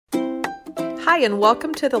Hi, and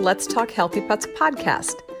welcome to the Let's Talk Healthy Pets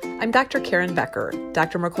podcast. I'm Dr. Karen Becker,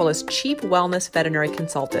 Dr. Mercola's Chief Wellness Veterinary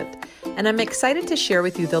Consultant, and I'm excited to share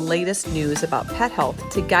with you the latest news about pet health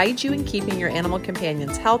to guide you in keeping your animal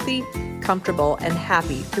companions healthy, comfortable, and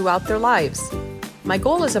happy throughout their lives. My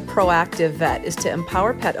goal as a proactive vet is to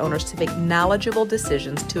empower pet owners to make knowledgeable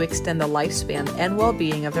decisions to extend the lifespan and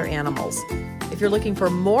well-being of their animals. If you're looking for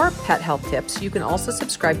more pet health tips, you can also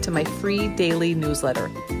subscribe to my free daily newsletter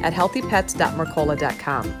at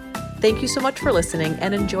healthypets.mercola.com. Thank you so much for listening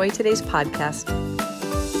and enjoy today's podcast.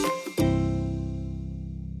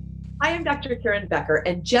 I am Dr. Karen Becker,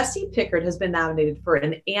 and Jessie Pickard has been nominated for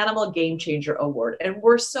an Animal Game Changer Award. And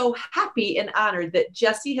we're so happy and honored that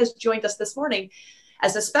Jessie has joined us this morning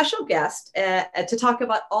as a special guest to talk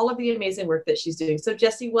about all of the amazing work that she's doing. So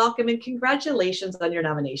Jessie, welcome and congratulations on your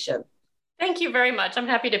nomination. Thank you very much. I'm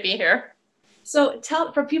happy to be here. So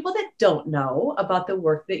for people that don't know about the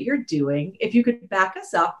work that you're doing, if you could back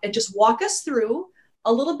us up and just walk us through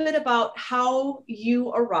a little bit about how you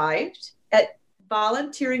arrived at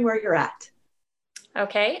volunteering where you're at.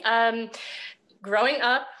 Okay. Growing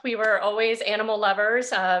up, we were always animal lovers.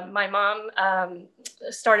 My mom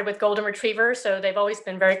started with Golden Retrievers, so they've always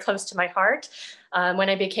been very close to my heart. When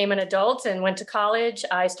I became an adult and went to college,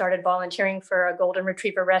 I started volunteering for a Golden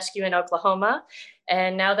Retriever rescue in Oklahoma.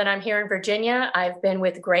 And now that I'm here in Virginia, I've been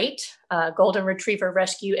with GREAT, Golden Retriever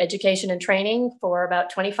Rescue Education and Training, for about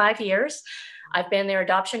 25 years. I've been their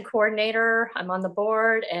adoption coordinator, I'm on the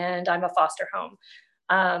board, and I'm a foster home.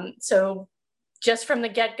 So just from the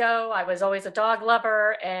get-go, I was always a dog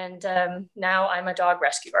lover, and now I'm a dog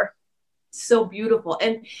rescuer. So beautiful.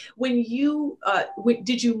 And when you,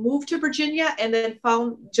 did you move to Virginia and then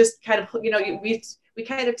found just kind of, we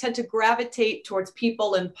kind of tend to gravitate towards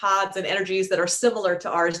people and pods and energies that are similar to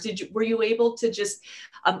ours. Were you able to just,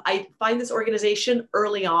 I find this organization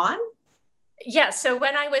early on? Yeah, so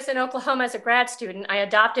when I was in Oklahoma as a grad student, I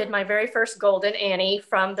adopted my very first Golden, Annie,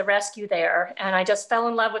 from the rescue there. And I just fell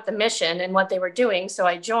in love with the mission and what they were doing, so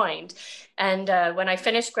I joined. And when I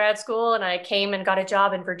finished grad school and I came and got a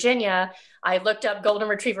job in Virginia, I looked up Golden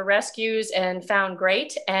Retriever rescues and found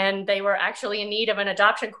GREAT. And they were actually in need of an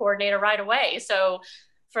adoption coordinator right away. So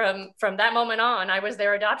from that moment on, I was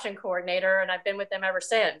their adoption coordinator, and I've been with them ever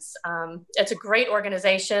since. It's a great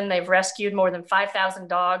organization. They've rescued more than 5,000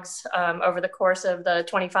 dogs over the course of the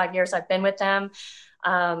 25 years I've been with them.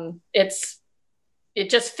 It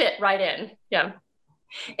just fit right in. Yeah.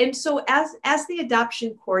 And so as the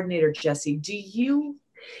adoption coordinator, Jessie,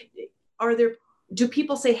 do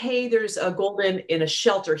people say, hey, there's a Golden in a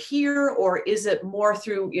shelter here, or is it more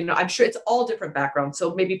through, I'm sure it's all different backgrounds.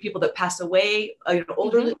 So maybe people that pass away,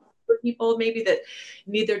 older people maybe that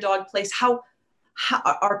need their dog placed. How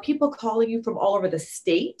are people calling you from all over the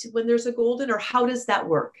state when there's a Golden, or how does that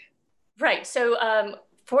work? Right. So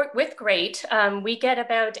with GREAT, we get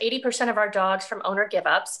about 80% of our dogs from owner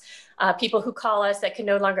give-ups, people who call us that can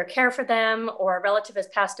no longer care for them, or a relative has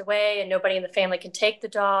passed away and nobody in the family can take the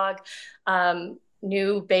dog.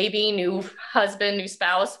 New baby, new husband, new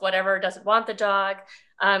spouse, whatever, doesn't want the dog.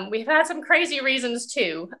 We've had some crazy reasons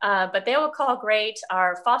too, but they will call GREAT.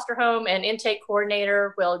 Our foster home and intake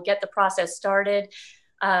coordinator will get the process started.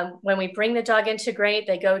 When we bring the dog into GREAT,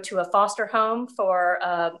 they go to a foster home for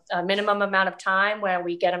a minimum amount of time where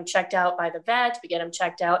we get them checked out by the vet. We get them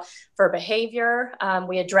checked out for behavior.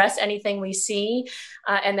 We address anything we see.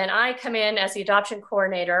 And then I come in as the adoption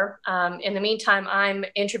coordinator. In the meantime, I'm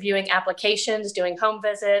interviewing applications, doing home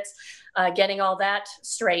visits, getting all that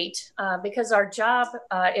straight, because our job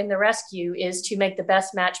in the rescue is to make the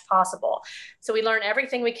best match possible. So we learn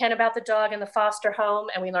everything we can about the dog in the foster home,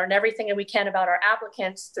 and we learn everything that we can about our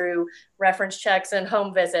applicants through reference checks and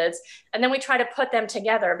home visits. And then we try to put them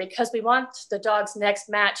together because we want the dog's next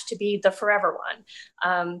match to be the forever one.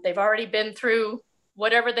 They've already been through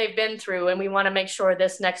whatever they've been through, and we want to make sure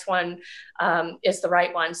this next one is the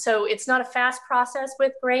right one. So it's not a fast process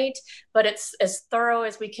with GREAT, but it's as thorough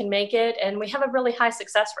as we can make it, and we have a really high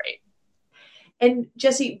success rate. And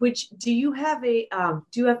Jessie, do you have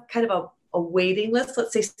kind of a waiting list?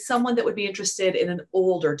 Let's say someone that would be interested in an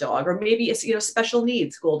older dog, or maybe special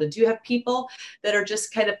needs Golden. Do you have people that are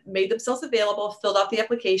just kind of made themselves available, filled out the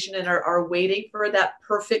application, and are waiting for that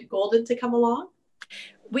perfect Golden to come along?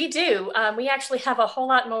 We do. We actually have a whole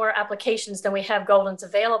lot more applications than we have Goldens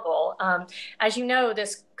available. As you know,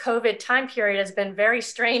 this COVID time period has been very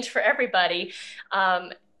strange for everybody.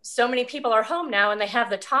 So many people are home now and they have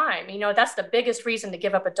the time. That's the biggest reason to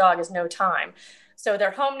give up a dog is no time. So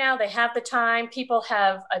they're home now, they have the time. People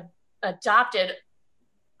have adopted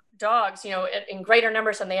dogs, in greater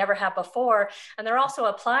numbers than they ever have before. And they're also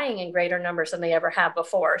applying in greater numbers than they ever have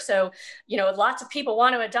before. So, lots of people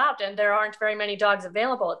want to adopt, and there aren't very many dogs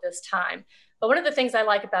available at this time. But one of the things I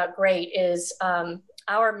like about Great is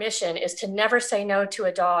our mission is to never say no to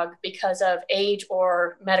a dog because of age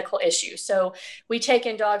or medical issues. So we take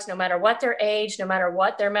in dogs no matter what their age, no matter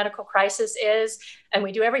what their medical crisis is, and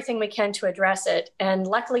we do everything we can to address it. And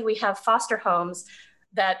luckily, we have foster homes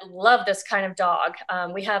that love this kind of dog.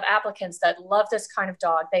 We have applicants that love this kind of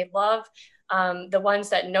dog. They love the ones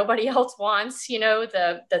that nobody else wants,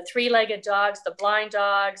 the three-legged dogs, the blind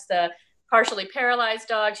dogs, the partially paralyzed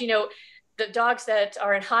dogs, the dogs that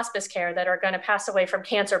are in hospice care that are going to pass away from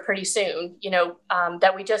cancer pretty soon,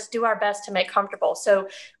 that we just do our best to make comfortable. So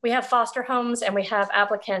we have foster homes and we have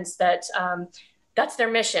applicants that that's their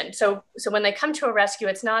mission. So when they come to a rescue,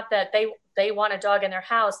 it's not that they want a dog in their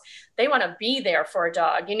house. They want to be there for a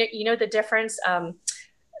dog. You know the difference.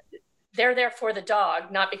 They're there for the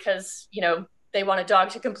dog, not because, they want a dog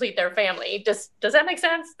to complete their family. Does that make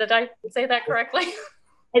sense? Did I say that correctly?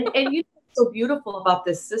 And so beautiful about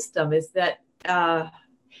this system is that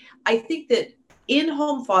I think that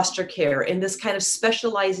in-home foster care in this kind of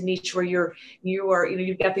specialized niche where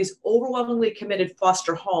you've got these overwhelmingly committed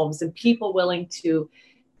foster homes and people willing to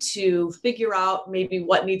figure out maybe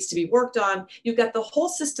what needs to be worked on. You've got the whole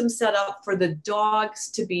system set up for the dogs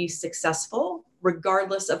to be successful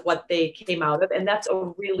regardless of what they came out of. And that's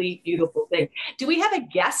a really beautiful thing. Do we have a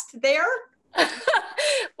guest there?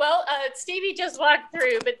 Well, Stevie just walked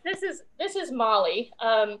through, but this is Molly.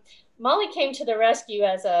 Molly came to the rescue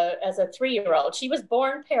as a 3-year-old. She was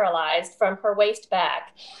born paralyzed from her waist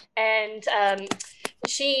back, and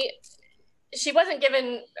she wasn't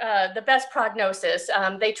given the best prognosis.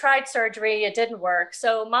 They tried surgery, it didn't work.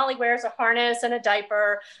 So Molly wears a harness and a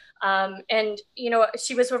diaper, and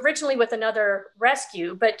she was originally with another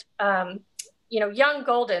rescue, but young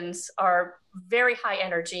Goldens are very high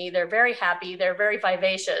energy. They're very happy. They're very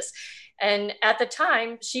vivacious. And at the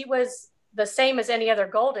time, she was the same as any other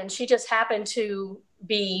Golden. She just happened to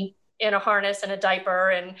be in a harness and a diaper.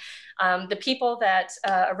 And the people that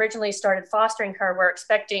originally started fostering her were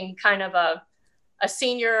expecting kind of a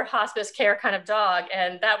senior hospice care kind of dog.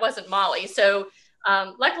 And that wasn't Molly. So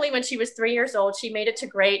luckily, when she was 3 years old, she made it to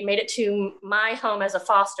Great, made it to my home as a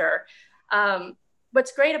foster.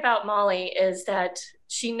 What's great about Molly is that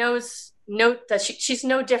she knows that she's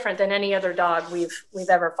no different than any other dog we've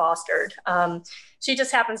ever fostered. She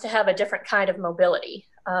just happens to have a different kind of mobility.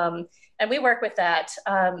 And we work with that.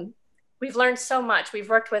 We've learned so much. We've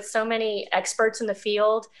worked with so many experts in the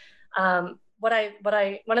field. One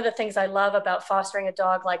of the things I love about fostering a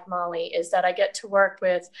dog like Molly is that I get to work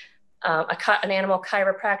with an animal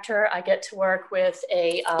chiropractor. I get to work with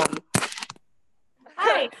a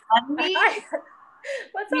Hi, honey.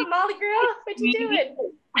 What's up, Molly girl? What you doing?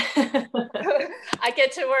 I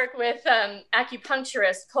get to work with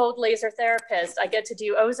acupuncturist, cold laser therapist. I get to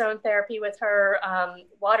do ozone therapy with her,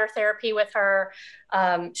 water therapy with her.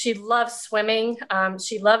 She loves swimming.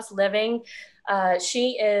 She loves living.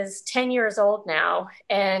 She is 10 years old now,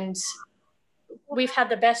 and we've had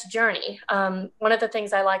the best journey. One of the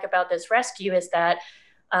things I like about this rescue is that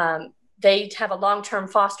they have a long-term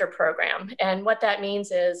foster program. And what that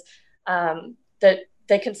means is that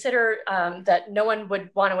they consider that no one would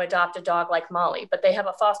want to adopt a dog like Molly, but they have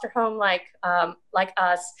a foster home like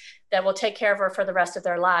us that will take care of her for the rest of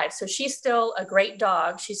their lives. So she's still a great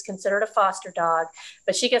dog. She's considered a foster dog,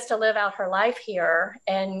 but she gets to live out her life here.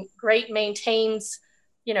 And Great maintains,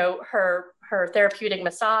 her therapeutic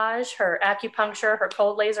massage, her acupuncture, her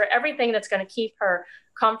cold laser, everything that's going to keep her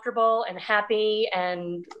comfortable and happy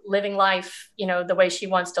and living life, the way she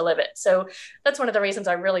wants to live it. So that's one of the reasons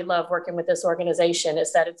I really love working with this organization,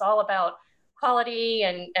 is that it's all about quality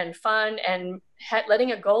and fun and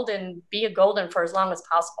letting a Golden be a Golden for as long as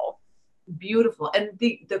possible. Beautiful. And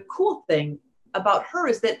the cool thing about her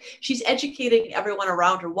is that she's educating everyone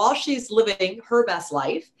around her while she's living her best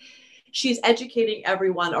life. She's educating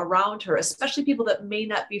everyone around her, especially people that may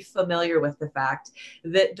not be familiar with the fact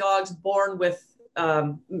that dogs born with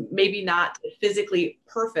maybe not physically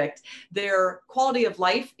perfect, their quality of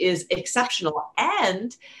life is exceptional,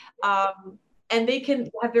 and they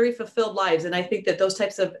can have very fulfilled lives. And I think that those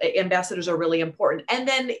types of ambassadors are really important. And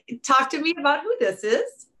then talk to me about who this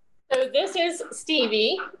is. So this is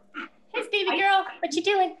Stevie. Hey, Stevie girl, what you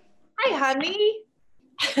doing? Hi, honey.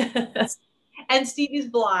 And Stevie's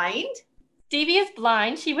blind. Stevie is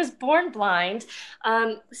blind. She was born blind.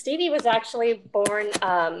 Stevie was actually born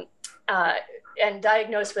and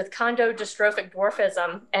diagnosed with chondrodystrophic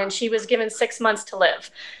dwarfism, and she was given 6 months to live.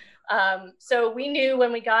 So we knew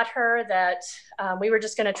when we got her that we were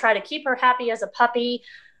just going to try to keep her happy as a puppy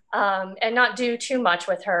and not do too much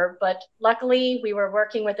with her. But luckily, we were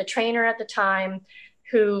working with a trainer at the time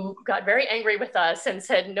who got very angry with us and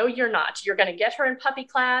said, no, you're not. You're going to get her in puppy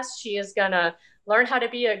class. She is going to learn how to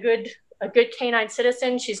be a good canine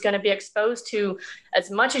citizen. She's going to be exposed to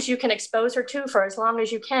as much as you can expose her to for as long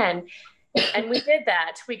as you can. And we did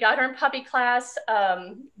that. We got her in puppy class.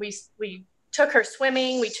 We took her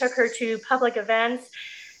swimming. We took her to public events.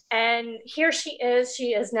 And here she is.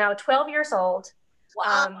 She is now 12 years old.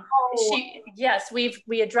 Wow.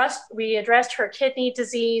 We addressed her kidney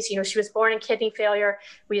disease. You know, she was born in kidney failure.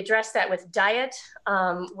 We addressed that with diet,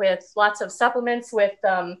 with lots of supplements, with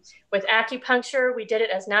acupuncture. We did it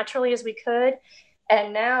as naturally as we could.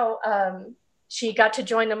 And now she got to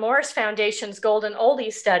join the Morris Foundation's Golden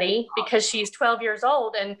Oldie study because she's 12 years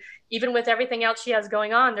old. And even with everything else she has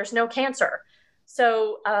going on, there's no cancer.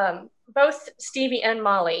 So both Stevie and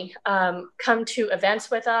Molly come to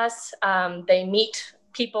events with us. They meet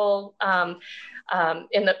people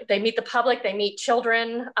they meet the public, they meet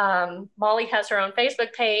children. Molly has her own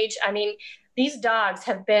Facebook page. I mean, these dogs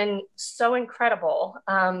have been so incredible,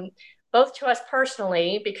 both to us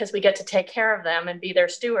personally, because we get to take care of them and be their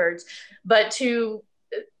stewards, but to,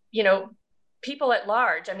 you know, people at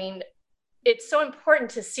large. I mean, it's so important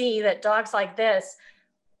to see that dogs like this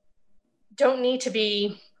don't need to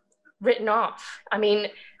be written off. I mean,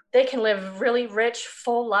 they can live really rich,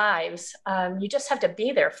 full lives. You just have to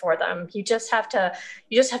be there for them. You just have to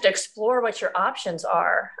explore what your options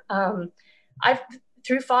are.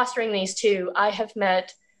 Through fostering these two, I have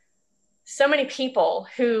met so many people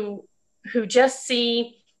who just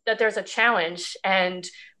see that there's a challenge and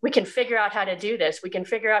we can figure out how to do this. We can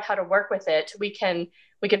figure out how to work with it. We can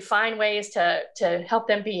find ways to help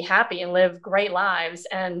them be happy and live great lives.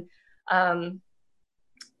 And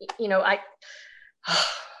you know,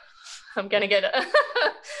 I'm gonna get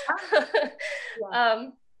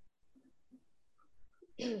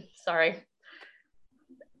sorry.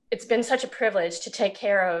 It's been such a privilege to take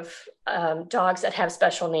care of dogs that have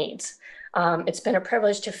special needs. It's been a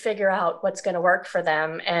privilege to figure out what's going to work for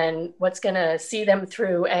them and what's going to see them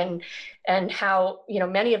through, and how, you know,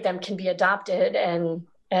 many of them can be adopted and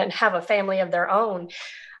have a family of their own.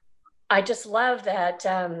 I just love that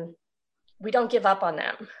we don't give up on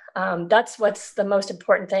them. That's what's the most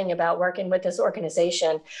important thing about working with this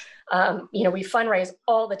organization. You know, we fundraise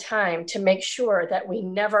all the time to make sure that we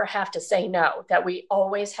never have to say no, that we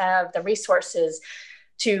always have the resources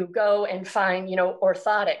to go and find, you know,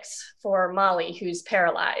 orthotics for Molly, who's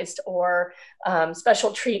paralyzed, or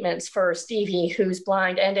special treatments for Stevie, who's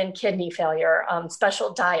blind and in kidney failure,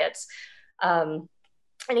 special diets.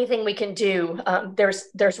 Anything we can do.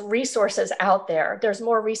 There's resources out there. There's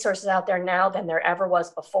more resources out there now than there ever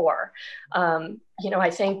was before. You know,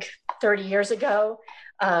 I think 30 years ago,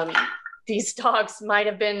 these dogs might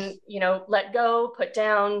have been, you know, let go, put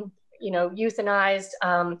down, you know, euthanized,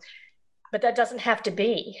 but that doesn't have to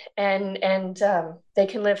be. And they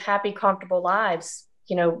can live happy, comfortable lives,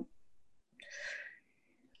 you know.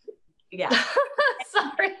 Yeah.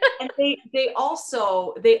 Sorry. And they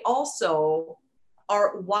also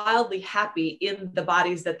are wildly happy in the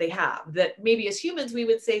bodies that they have, that maybe as humans, we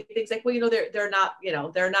would say things like, well, you know, they're not, you know,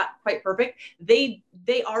 they're not quite perfect. They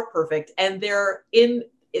are perfect, and they're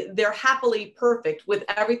happily perfect with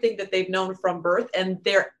everything that they've known from birth, and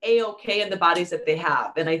they're a-okay in the bodies that they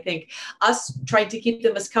have. And I think us trying to keep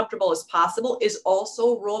them as comfortable as possible is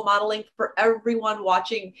also role modeling for everyone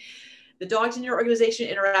watching the dogs in your organization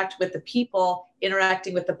interact with the people,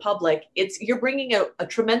 interacting with the public. You're bringing a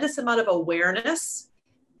tremendous amount of awareness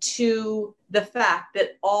to the fact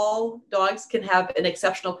that all dogs can have an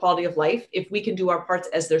exceptional quality of life if we can do our parts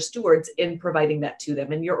as their stewards in providing that to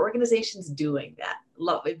them. And your organization's doing that.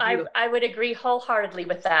 Love it. I would agree wholeheartedly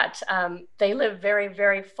with that. They live very,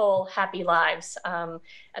 very full, happy lives. And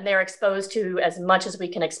they're exposed to as much as we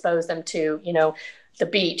can expose them to, you know, the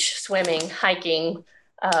beach, swimming, hiking,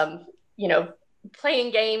 you know,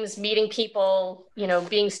 playing games, meeting people, you know,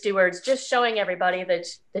 being stewards, just showing everybody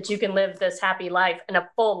that you can live this happy life and a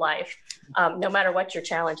full life, no matter what your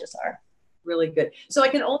challenges are. Really good. So I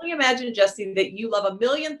can only imagine, Jessie, that you love a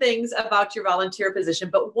million things about your volunteer position,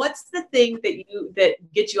 but what's the thing that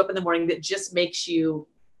gets you up in the morning that just makes you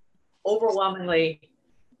overwhelmingly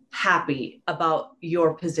happy about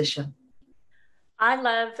your position? I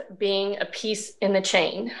love being a piece in the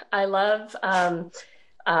chain. I love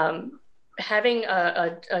having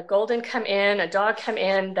a golden come in, a dog come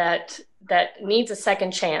in that needs a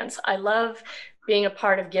second chance. I love being a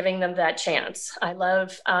part of giving them that chance. I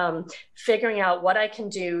love figuring out what I can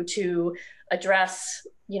do to address,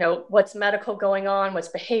 what's medical going on, what's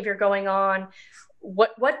behavior going on,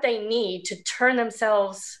 what they need to turn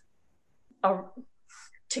themselves,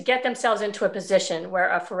 to get themselves into a position where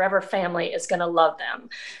a forever family is going to love them.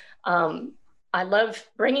 I love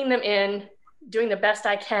bringing them in, doing the best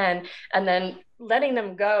I can, and then letting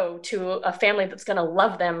them go to a family that's going to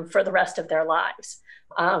love them for the rest of their lives.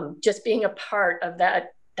 Just being a part of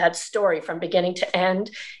that story from beginning to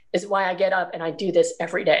end is why I get up and I do this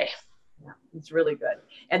every day. Yeah, it's really good.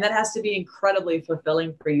 And that has to be incredibly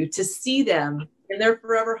fulfilling for you to see them in their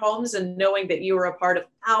forever homes and knowing that you were a part of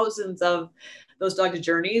thousands of those dog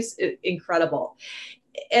journeys. Incredible.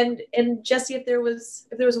 And Jessie, if there was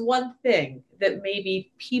one thing that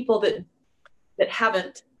maybe people that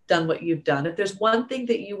haven't done what you've done, if there's one thing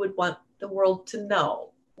that you would want the world to know,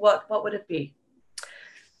 what would it be?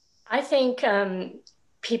 I think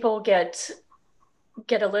people get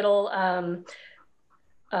a little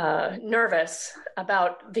nervous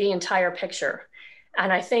about the entire picture.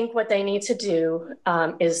 And I think what they need to do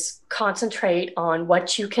is concentrate on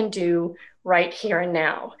what you can do right here and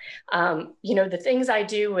now. The things I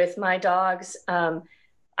do with my dogs,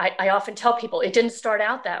 I often tell people it didn't start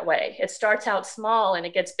out that way. It starts out small and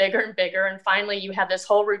it gets bigger and bigger. And finally, you have this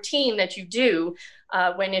whole routine that you do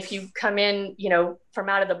when if you come in, from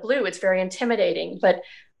out of the blue, it's very intimidating. But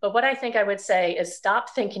what I think I would say is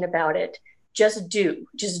stop thinking about it. Just do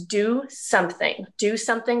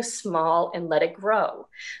something small and let it grow.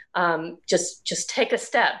 Just take a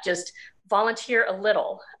step, just volunteer a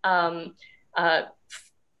little,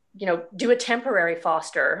 do a temporary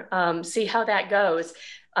foster, see how that goes.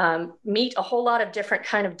 Meet a whole lot of different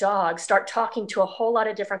kind of dogs, start talking to a whole lot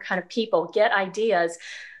of different kind of people, get ideas.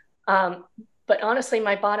 But honestly,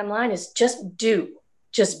 my bottom line is just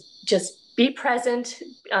be present,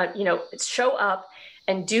 show up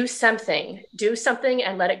and do something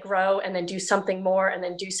and let it grow, and then do something more, and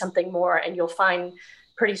then do something more. And you'll find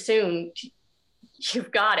pretty soon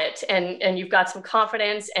you've got it, and you've got some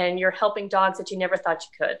confidence, and you're helping dogs that you never thought you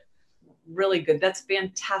could. Really good. That's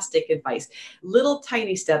fantastic advice. Little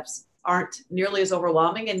tiny steps aren't nearly as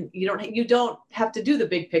overwhelming, and you don't have to do the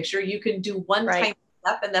big picture. You can do one tiny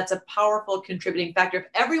step, and that's a powerful contributing factor. If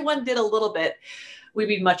everyone did a little bit, we'd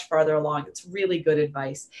be much farther along. It's really good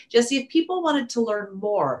advice. Jessie, if people wanted to learn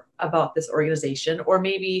more about this organization, or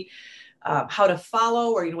maybe how to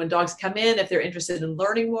follow, or when dogs come in, if they're interested in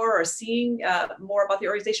learning more or seeing more about the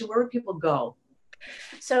organization, where would people go?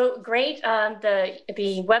 So great.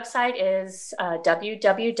 The website is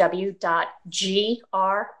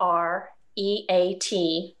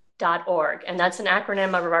www.grreat.org. And that's an acronym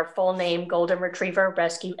of our full name, Golden Retriever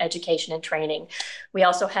Rescue Education and Training. We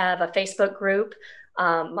also have a Facebook group.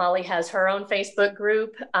 Molly has her own Facebook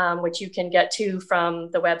group, which you can get to from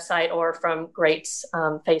the website or from GREAT's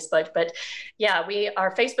Facebook. But yeah,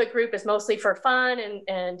 our Facebook group is mostly for fun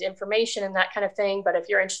and information and that kind of thing. But if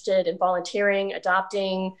you're interested in volunteering,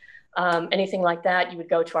 adopting, anything like that, you would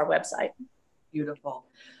go to our website. Beautiful.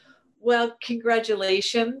 Well,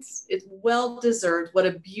 congratulations. It's well-deserved. What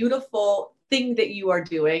a beautiful thing that you are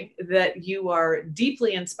doing, that you are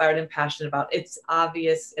deeply inspired and passionate about. It's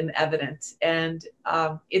obvious and evident. And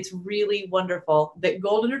it's really wonderful that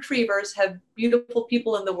Golden Retrievers have beautiful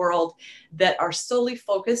people in the world that are solely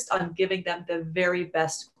focused on giving them the very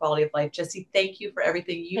best quality of life. Jessie, thank you for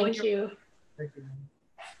everything Thank you.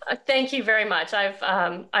 Thank you very much.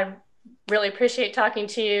 I really appreciate talking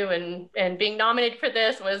to you, and being nominated for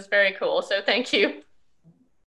this was very cool. So thank you.